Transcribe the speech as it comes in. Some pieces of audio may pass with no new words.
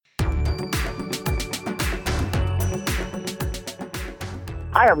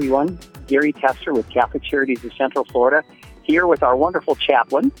Hi, everyone. Gary Tester with Catholic Charities of Central Florida, here with our wonderful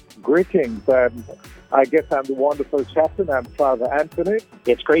chaplain. Greetings. I guess I'm the wonderful chaplain. I'm Father Anthony.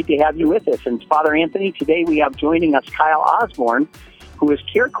 It's great to have you with us. And Father Anthony, today we have joining us Kyle Osborne, who is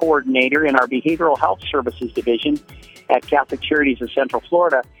care coordinator in our Behavioral Health Services Division at Catholic Charities of Central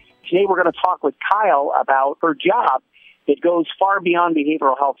Florida. Today we're going to talk with Kyle about her job that goes far beyond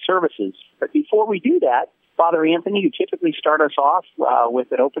behavioral health services. But before we do that, Father Anthony, you typically start us off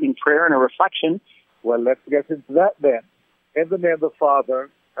with an opening prayer and a reflection. Well, let's get into that then. In the name of the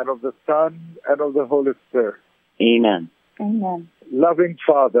Father, and of the Son, and of the Holy Spirit. Amen. Amen. Loving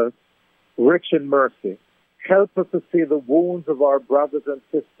Father, rich in mercy, help us to see the wounds of our brothers and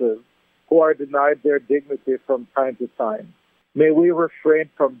sisters who are denied their dignity from time to time. May we refrain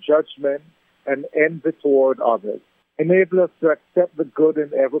from judgment and envy toward others. Enable us to accept the good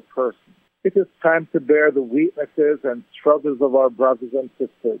in every person. It is time to bear the weaknesses and struggles of our brothers and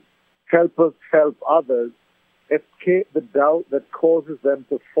sisters. Help us help others escape the doubt that causes them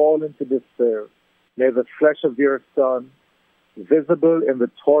to fall into despair. May the flesh of your Son, visible in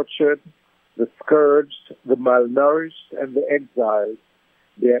the tortured, the scourged, the malnourished, and the exiled,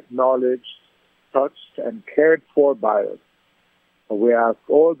 be acknowledged, touched, and cared for by us. And we ask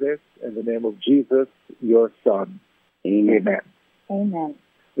all this in the name of Jesus, your Son. Amen. Amen.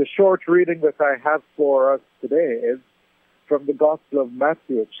 The short reading that I have for us today is from the Gospel of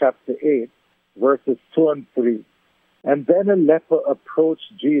Matthew, chapter 8, verses 2 and 3. And then a leper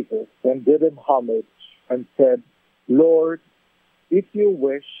approached Jesus and did him homage and said, Lord, if you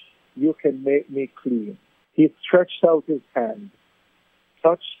wish, you can make me clean. He stretched out his hand,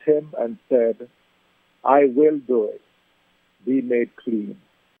 touched him, and said, I will do it. Be made clean.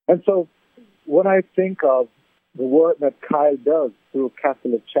 And so when I think of the work that Kyle does through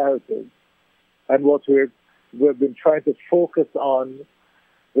Catholic Charities and what we've been trying to focus on,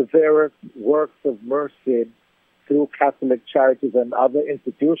 the various works of mercy through Catholic Charities and other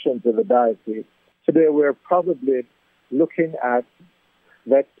institutions in the diocese, today we're probably looking at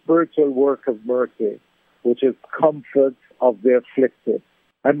that spiritual work of mercy, which is comfort of the afflicted.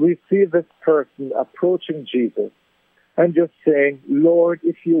 And we see this person approaching Jesus and just saying, Lord,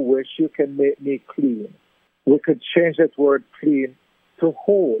 if you wish, you can make me clean. We could change that word clean to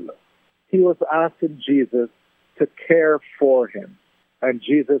whole. He was asking Jesus to care for him. And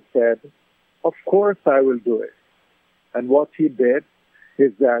Jesus said, of course I will do it. And what he did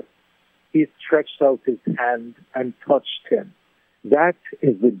is that he stretched out his hand and touched him. That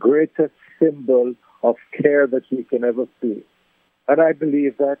is the greatest symbol of care that we can ever see. And I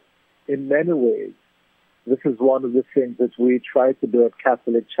believe that in many ways, this is one of the things that we try to do at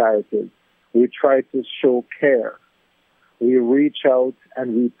Catholic Charities. We try to show care. We reach out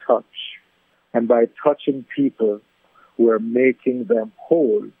and we touch. And by touching people, we're making them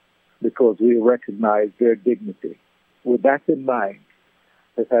whole because we recognize their dignity. With that in mind,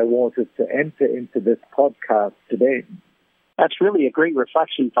 that I wanted to enter into this podcast today. That's really a great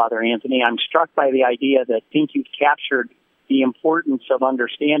reflection, Father Anthony. I'm struck by the idea that I think you've captured the importance of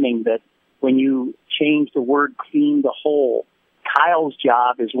understanding that when you change the word clean to whole, Kyle's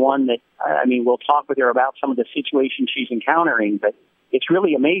job is one that, we'll talk with her about some of the situations she's encountering, but it's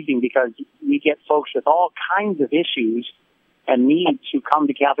really amazing because we get folks with all kinds of issues and needs who come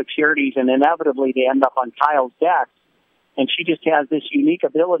to Catholic Charities, and inevitably they end up on Kyle's desk. And she just has this unique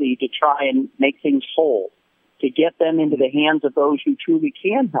ability to try and make things whole, to get them into the hands of those who truly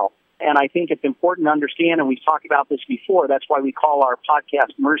can help. And I think it's important to understand, and we've talked about this before, that's why we call our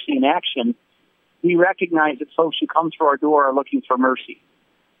podcast Mercy in Action. We recognize that folks who come through our door are looking for mercy.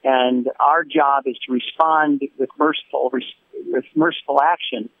 And our job is to respond with merciful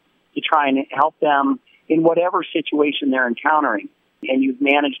action to try and help them in whatever situation they're encountering. And you've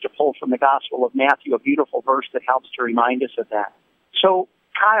managed to pull from the Gospel of Matthew a beautiful verse that helps to remind us of that. So,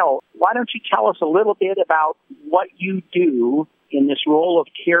 Kyle, why don't you tell us a little bit about what you do in this role of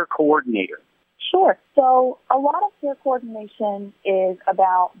care coordinator? Sure. So a lot of care coordination is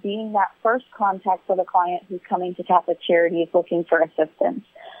about being that first contact for the client who's coming to Catholic Charities looking for assistance.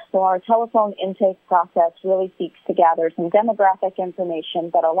 So our telephone intake process really seeks to gather some demographic information,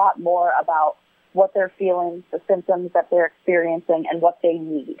 but a lot more about what they're feeling, the symptoms that they're experiencing, and what they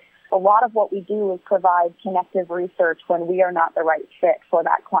need. A lot of what we do is provide connective research when we are not the right fit for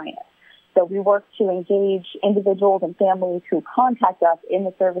that client. So we work to engage individuals and families who contact us in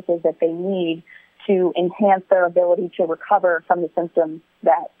the services that they need to enhance their ability to recover from the symptoms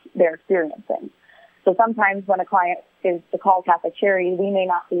that they're experiencing. So sometimes when a client is to call Catholic Charities, we may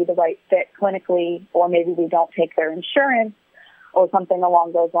not be the right fit clinically, or maybe we don't take their insurance, or something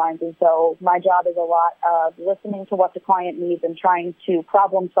along those lines. And so my job is a lot of listening to what the client needs and trying to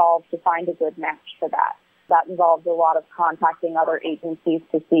problem solve to find a good match for that. That involves a lot of contacting other agencies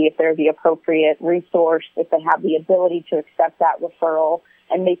to see if they're the appropriate resource, if they have the ability to accept that referral,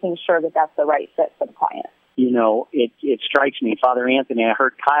 and making sure that that's the right fit for the client. You know, it strikes me, Father Anthony, I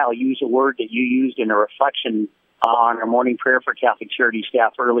heard Kyle use a word that you used in a reflection on our morning prayer for Catholic Charity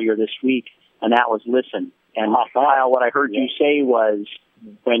staff earlier this week, and that was listen. And Kyle, what I heard you say was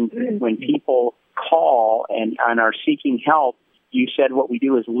when people call and are seeking help, you said what we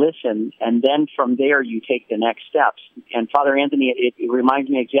do is listen, and then from there you take the next steps. And Father Anthony, it reminds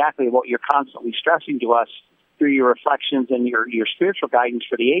me exactly of what you're constantly stressing to us through your reflections and your spiritual guidance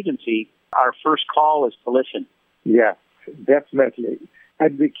for the agency. Our first call is to listen. Yes, definitely.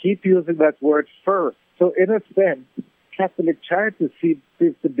 And we keep using that word first. So in a sense, Catholic Charities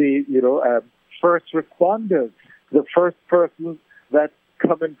seems to be, first responders, the first persons that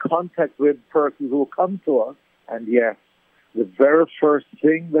come in contact with persons who come to us. And yes, the very first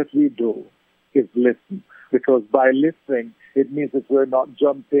thing that we do is listen, because by listening, it means that we're not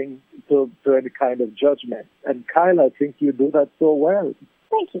jumping to any kind of judgment. And Kyle, I think you do that so well.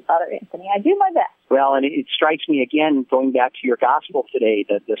 Thank you, Father Anthony. I do my best. Well, and it strikes me again, going back to your gospel today,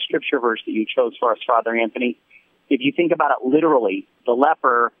 the scripture verse that you chose for us, Father Anthony. If you think about it literally, the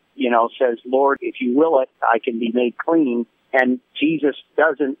leper, says, Lord, if you will it, I can be made clean. And Jesus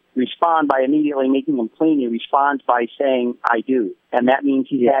doesn't respond by immediately making him clean. He responds by saying, I do. And that means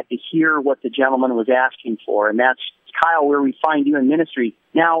he had to hear what the gentleman was asking for. And that's, Kyle, where we find you in ministry.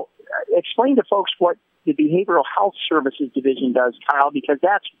 Now, explain to folks what the Behavioral Health Services Division does, Kyle, because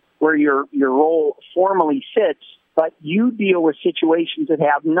that's where your role formally sits. But you deal with situations that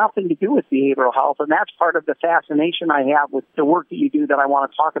have nothing to do with behavioral health, and that's part of the fascination I have with the work that you do that I want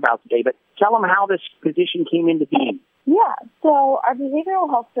to talk about today. But tell them how this position came into being. Yeah, so our Behavioral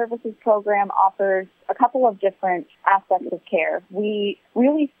Health Services program offers a couple of different aspects of care. We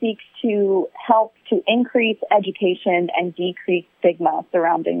really seek to help to increase education and decrease stigma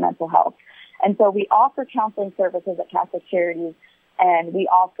surrounding mental health. And so we offer counseling services at Catholic Charities, and we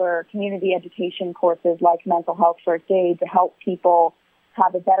offer community education courses like Mental Health First Aid to help people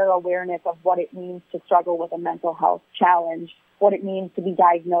have a better awareness of what it means to struggle with a mental health challenge, what it means to be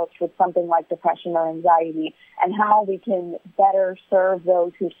diagnosed with something like depression or anxiety, and how we can better serve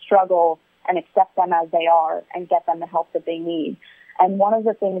those who struggle and accept them as they are and get them the help that they need. And one of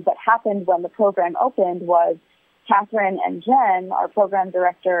the things that happened when the program opened was Catherine and Jen, our program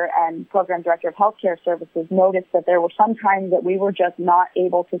director and program director of healthcare services, noticed that there were some times that we were just not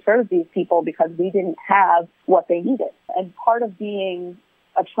able to serve these people because we didn't have what they needed. And part of being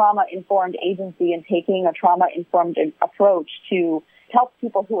a trauma-informed agency and taking a trauma-informed approach to help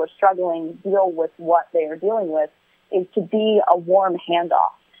people who are struggling deal with what they are dealing with is to be a warm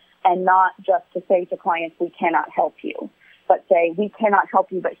handoff and not just to say to clients, we cannot help you, but say, we cannot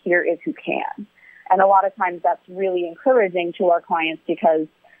help you, but here is who can. And a lot of times that's really encouraging to our clients because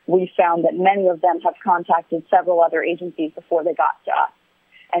we found that many of them have contacted several other agencies before they got to us.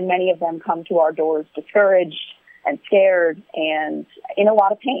 And many of them come to our doors discouraged and scared and in a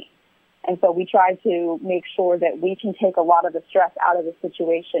lot of pain. And so we try to make sure that we can take a lot of the stress out of the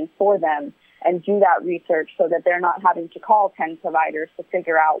situation for them and do that research so that they're not having to call 10 providers to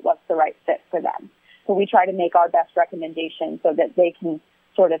figure out what's the right fit for them. So we try to make our best recommendations so that they can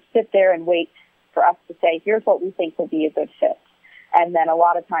sort of sit there and wait for us to say, here's what we think would be a good fit. And then a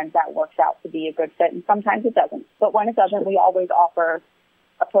lot of times that works out to be a good fit, and sometimes it doesn't. But when it doesn't, we always offer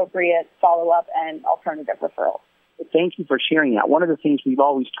appropriate follow-up and alternative referrals. Thank you for sharing that. One of the things we've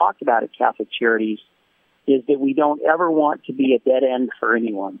always talked about at Catholic Charities is that we don't ever want to be a dead end for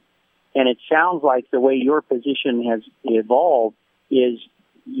anyone. And it sounds like the way your position has evolved is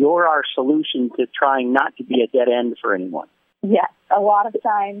you're our solution to trying not to be a dead end for anyone. Yes, a lot of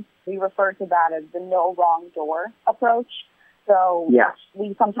times we refer to that as the no wrong door approach. So yes,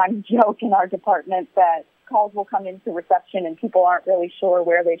 we sometimes joke in our department that calls will come into reception and people aren't really sure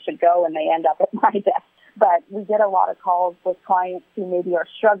where they should go and they end up at my desk. But we get a lot of calls with clients who maybe are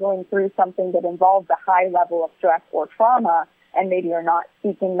struggling through something that involves a high level of stress or trauma and maybe are not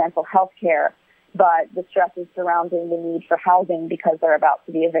seeking mental health care, but the stress is surrounding the need for housing because they're about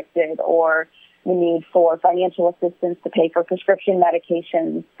to be evicted, or the need for financial assistance to pay for prescription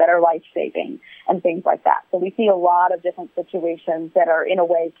medications that are life-saving and things like that. So we see a lot of different situations that are in a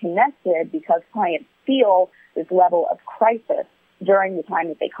way connected because clients feel this level of crisis during the time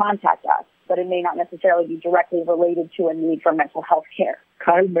that they contact us, but it may not necessarily be directly related to a need for mental health care.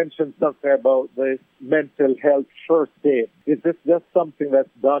 Kyle mentioned something about the mental health first aid. Is this just something that's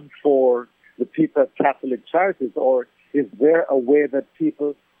done for the people at Catholic Charities, or is there a way that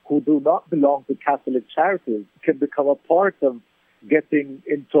people who do not belong to Catholic charities can become a part of getting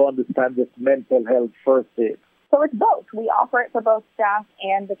into understand this mental health first aid? So it's both. We offer it for both staff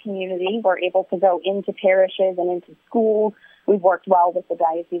and the community. We're able to go into parishes and into schools. We've worked well with the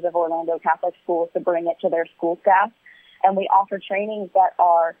Diocese of Orlando Catholic Schools to bring it to their school staff. And we offer trainings that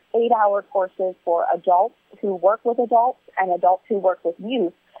are 8-hour courses for adults who work with adults and adults who work with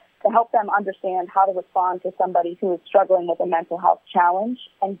youth to help them understand how to respond to somebody who is struggling with a mental health challenge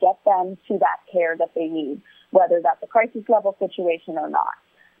and get them to that care that they need, whether that's a crisis level situation or not.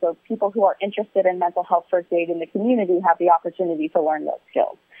 So people who are interested in mental health first aid in the community have the opportunity to learn those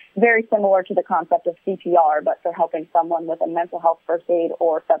skills. Very similar to the concept of CPR, but for helping someone with a mental health first aid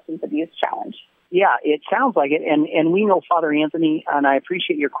or substance abuse challenge. Yeah, it sounds like it. And we know, Father Anthony, and I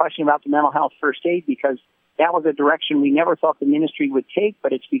appreciate your question about the mental health first aid, because that was a direction we never thought the ministry would take,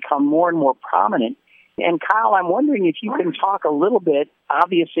 but it's become more and more prominent. And Kyle, I'm wondering if you can talk a little bit.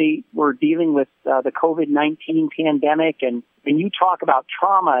 Obviously, we're dealing with the COVID-19 pandemic, and when you talk about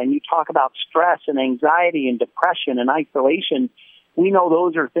trauma and you talk about stress and anxiety and depression and isolation, we know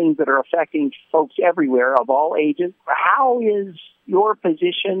those are things that are affecting folks everywhere of all ages. How is your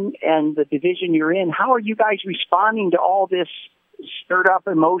position and the division you're in, how are you guys responding to all this stirred up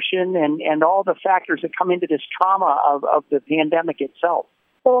emotion and all the factors that come into this trauma of the pandemic itself?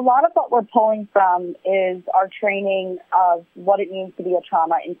 So a lot of what we're pulling from is our training of what it means to be a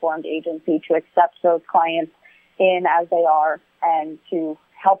trauma-informed agency, to accept those clients in as they are and to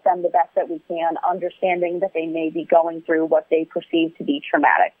help them the best that we can, understanding that they may be going through what they perceive to be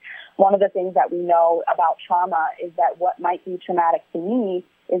traumatic. One of the things that we know about trauma is that what might be traumatic to me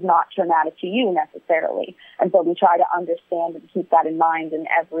is not traumatic to you necessarily. And so we try to understand and keep that in mind in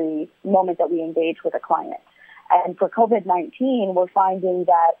every moment that we engage with a client. And for COVID-19, we're finding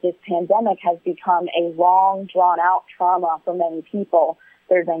that this pandemic has become a long, drawn-out trauma for many people.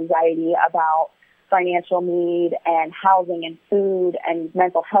 There's anxiety about financial need and housing and food and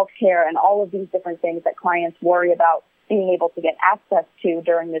mental health care and all of these different things that clients worry about being able to get access to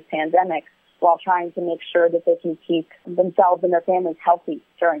during this pandemic, while trying to make sure that they can keep themselves and their families healthy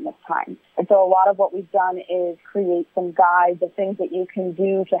during this time. And so a lot of what we've done is create some guides of things that you can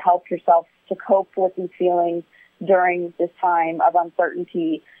do to help yourself to cope with these feelings during this time of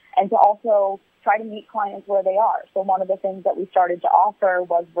uncertainty, and to also try to meet clients where they are. So one of the things that we started to offer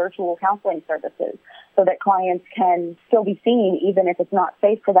was virtual counseling services, so that clients can still be seen even if it's not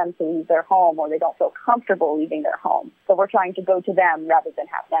safe for them to leave their home or they don't feel comfortable leaving their home. So we're trying to go to them rather than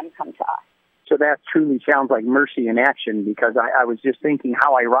have them come to us. So that truly sounds like mercy in action, because I was just thinking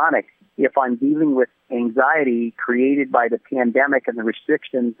how ironic, if I'm dealing with anxiety created by the pandemic and the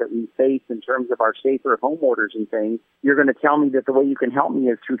restrictions that we face in terms of our safer home orders and things, you're going to tell me that the way you can help me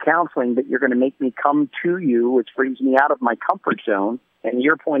is through counseling, but you're going to make me come to you, which brings me out of my comfort zone. And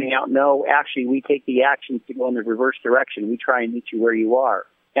you're pointing out, no, actually, we take the actions to go in the reverse direction. We try and meet you where you are.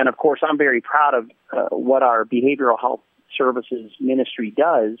 And, of course, I'm very proud of what our behavioral health services ministry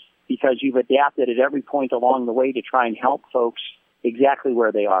does, because you've adapted at every point along the way to try and help folks exactly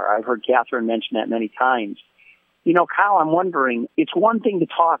where they are. I've heard Catherine mention that many times. You know, Kyle, I'm wondering, it's one thing to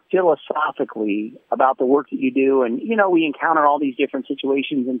talk philosophically about the work that you do, and, you know, we encounter all these different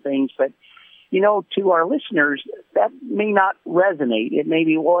situations and things, but, you know, to our listeners, that may not resonate. It may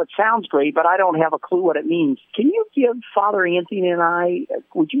be, well, it sounds great, but I don't have a clue what it means. Can you give Father Anthony and I,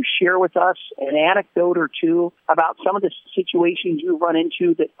 would you share with us an anecdote or two about some of the situations you've run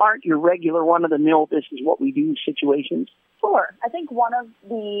into that aren't your regular one-of-the-mill, this is what we do situations? Sure. I think one of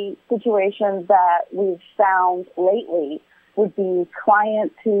the situations that we've found lately would be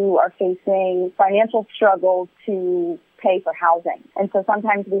clients who are facing financial struggles to pay for housing. And so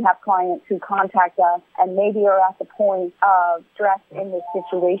sometimes we have clients who contact us and maybe are at the point of stress in this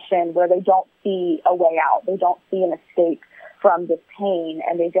situation where they don't see a way out. They don't see an escape from this pain,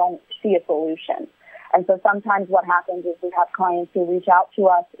 and they don't see a solution. And so sometimes what happens is we have clients who reach out to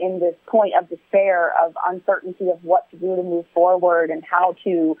us in this point of despair, of uncertainty of what to do to move forward and how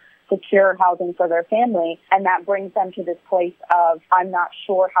to secure housing for their family. And that brings them to this place of, I'm not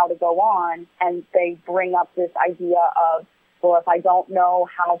sure how to go on. And they bring up this idea of, well, if I don't know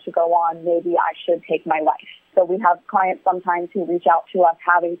how to go on, maybe I should take my life. So we have clients sometimes who reach out to us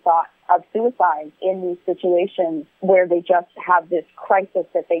having thoughts of suicide in these situations where they just have this crisis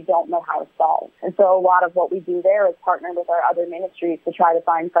that they don't know how to solve. And so a lot of what we do there is partner with our other ministries to try to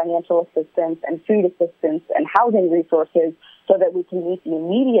find financial assistance and food assistance and housing resources so that we can meet the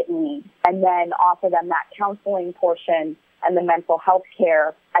immediate need and then offer them that counseling portion and the mental health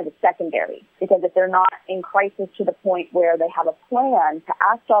care as a secondary. Because if they're not in crisis to the point where they have a plan to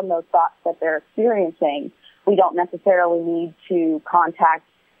act on those thoughts that they're experiencing, we don't necessarily need to contact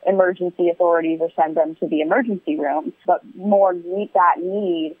emergency authorities or send them to the emergency room, but more meet that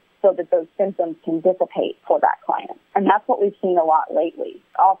need so that those symptoms can dissipate for that client. And that's what we've seen a lot lately.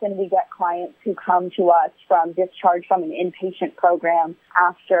 Often we get clients who come to us from discharge from an inpatient program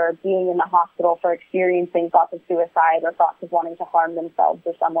after being in the hospital for experiencing thoughts of suicide or thoughts of wanting to harm themselves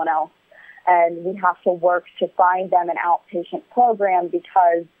or someone else. And we have to work to find them an outpatient program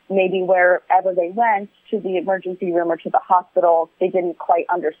because maybe wherever they went, to the emergency room or to the hospital, they didn't quite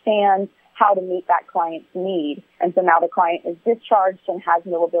understand how to meet that client's need. And so now the client is discharged and has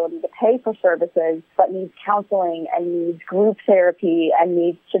no ability to pay for services, but needs counseling and needs group therapy and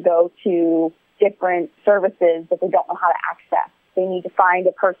needs to go to different services that they don't know how to access. They need to find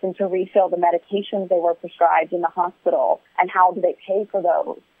a person to refill the medications they were prescribed in the hospital. And how do they pay for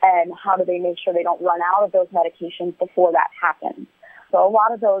those? And how do they make sure they don't run out of those medications before that happens? So a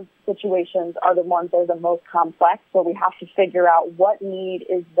lot of those situations are the ones that are the most complex, where we have to figure out what need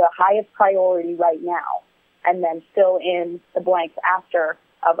is the highest priority right now, and then fill in the blanks after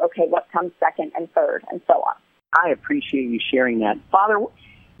of, okay, what comes second and third, and so on. I appreciate you sharing that. Father,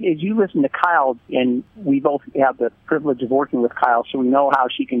 as you listen to Kyle, and we both have the privilege of working with Kyle, so we know how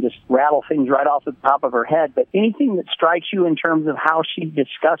she can just rattle things right off the top of her head, but anything that strikes you in terms of how she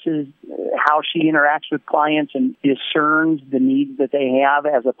discusses, how she interacts with clients and discerns the needs that they have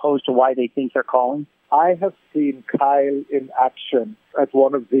as opposed to why they think they're calling? I have seen Kyle in action at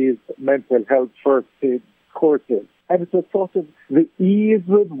one of these mental health first aid courses, and it's a sort of the ease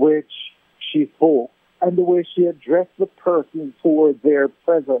with which she spoke and the way she addressed the persons who were there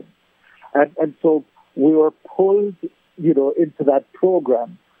present. And so we were pulled, into that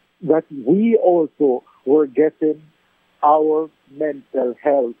program that we also were getting our mental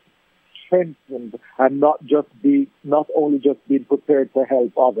health strengthened and not only just being prepared to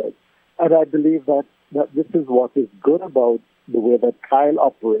help others. And I believe that this is what is good about the way that Kyle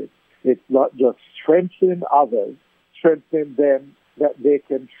operates. It's not just strengthening others, strengthening them that they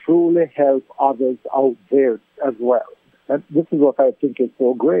can truly help others out there as well. And this is what I think is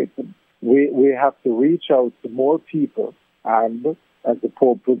so great. We have to reach out to more people and, as the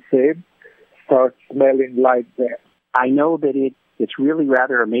Pope would say, start smelling like them. I know that it's really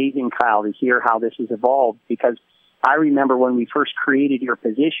rather amazing, Kyle, to hear how this has evolved, because I remember when we first created your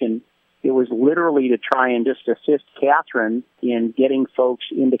position, it was literally to try and just assist Catherine in getting folks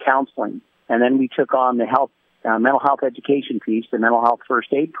into counseling. And then we took on the mental health education piece, the mental health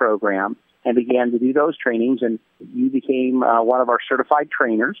first aid program, and began to do those trainings. And you became one of our certified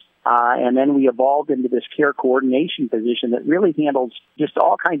trainers. And then we evolved into this care coordination position that really handles just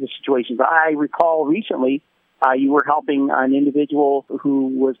all kinds of situations. I recall recently you were helping an individual who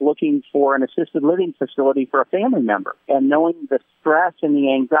was looking for an assisted living facility for a family member. And knowing the stress and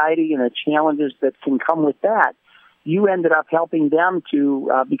the anxiety and the challenges that can come with that, you ended up helping them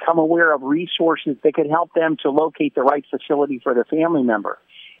to become aware of resources that could help them to locate the right facility for their family member.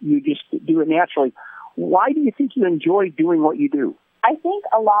 You just do it naturally. Why do you think you enjoy doing what you do? I think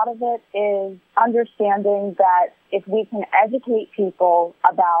a lot of it is understanding that if we can educate people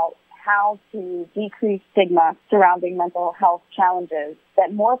about how to decrease stigma surrounding mental health challenges,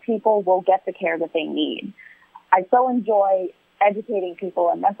 that more people will get the care that they need. I so enjoy educating people,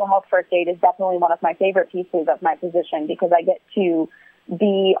 and mental health first aid is definitely one of my favorite pieces of my position, because I get to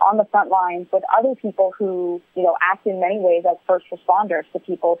be on the front lines with other people who, act in many ways as first responders to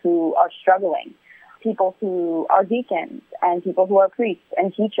people who are struggling, people who are deacons and people who are priests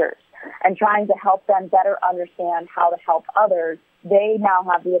and teachers, and trying to help them better understand how to help others. They now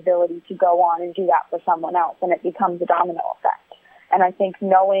have the ability to go on and do that for someone else, and it becomes a domino effect. And I think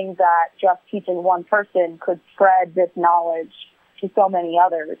knowing that just teaching one person could spread this knowledge to so many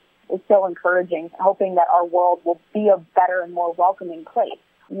others is so encouraging, hoping that our world will be a better and more welcoming place.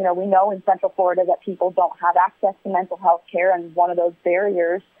 We know in Central Florida that people don't have access to mental health care, and one of those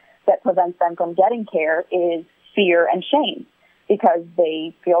barriers that prevents them from getting care is fear and shame, because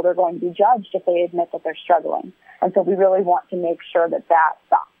they feel they're going to be judged if they admit that they're struggling. And so we really want to make sure that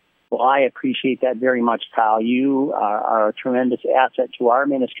stops. Well, I appreciate that very much, Kyle. You are a tremendous asset to our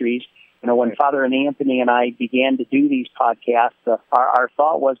ministries. When Father Anthony and I began to do these podcasts, our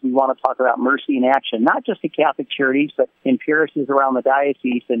thought was we want to talk about mercy in action, not just at Catholic Charities, but in parishes around the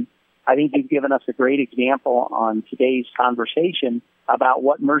diocese. And I think you've given us a great example on today's conversation about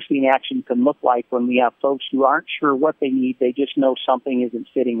what mercy in action can look like when we have folks who aren't sure what they need. They just know something isn't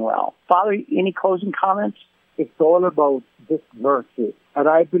sitting well. Father, any closing comments? It's all about this mercy. And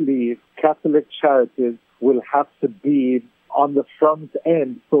I believe Catholic Charities will have to be on the front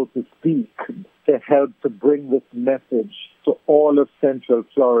end, so to speak, to help to bring this message to all of Central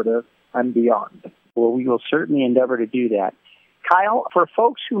Florida and beyond. Well, we will certainly endeavor to do that. Kyle, for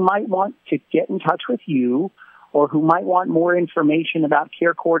folks who might want to get in touch with you or who might want more information about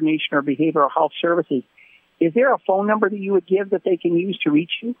care coordination or behavioral health services, is there a phone number that you would give that they can use to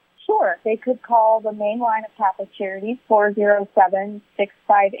reach you? Sure. They could call the main line of Catholic Charities,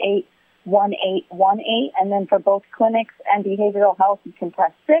 407-658-1818. And then for both clinics and behavioral health, you can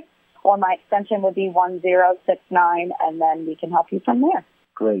press 6, or my extension would be 1069, and then we can help you from there.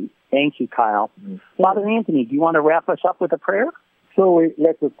 Great. Thank you, Kyle. Father Anthony, do you want to wrap us up with a prayer? So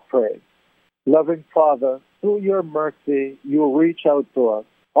let us pray. Loving Father, through your mercy, you reach out to us,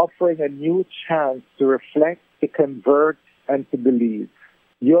 offering a new chance to reflect, to convert, and to believe.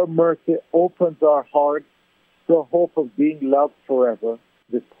 Your mercy opens our hearts to a hope of being loved forever,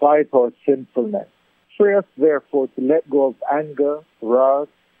 despite our sinfulness. Free us, therefore, to let go of anger, wrath,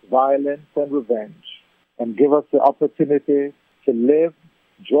 violence, and revenge, and give us the opportunity to live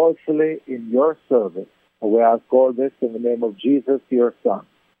joyfully in your service. And we ask all this in the name of Jesus, your Son.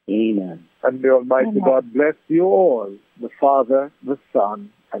 Amen. And the Almighty God bless you all, the Father, the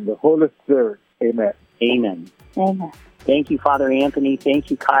Son, and the Holy Spirit. Amen. Amen. Amen. Thank you, Father Anthony.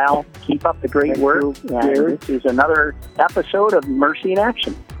 Thank you, Kyle. Keep up the great work. Thank you, and this is another episode of Mercy in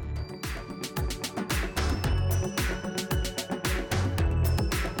Action.